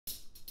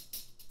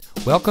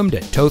Welcome to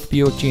Toth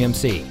Buick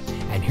GMC,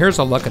 and here's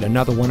a look at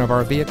another one of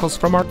our vehicles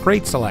from our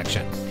great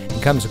selection.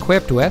 It comes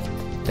equipped with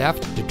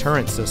theft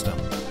deterrent system,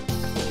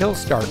 hill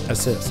start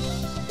assist,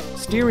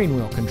 steering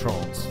wheel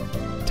controls,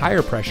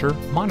 tire pressure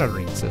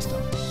monitoring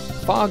system,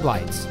 fog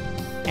lights,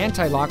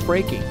 anti-lock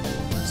braking,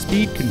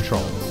 speed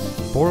control,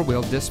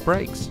 four-wheel disc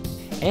brakes,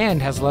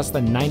 and has less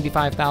than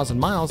 95,000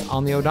 miles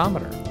on the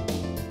odometer.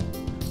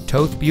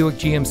 Toth Buick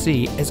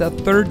GMC is a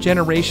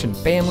third-generation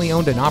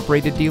family-owned and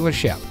operated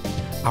dealership.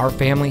 Our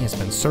family has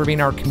been serving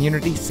our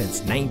community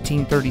since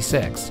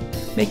 1936,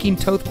 making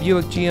Toth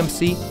Buick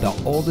GMC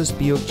the oldest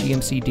Buick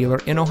GMC dealer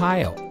in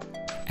Ohio.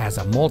 As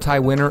a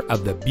multi-winner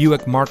of the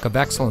Buick Mark of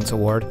Excellence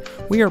Award,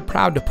 we are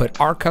proud to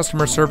put our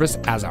customer service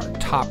as our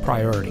top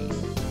priority.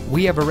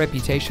 We have a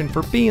reputation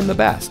for being the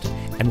best,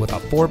 and with a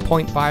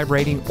 4.5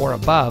 rating or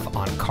above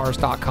on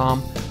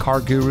Cars.com, Car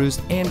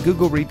Gurus, and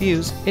Google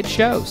reviews, it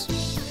shows.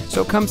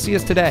 So come see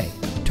us today.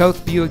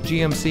 Toth Buick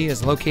GMC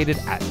is located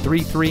at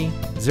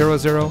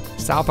 3300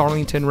 South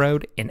Arlington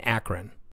Road in Akron.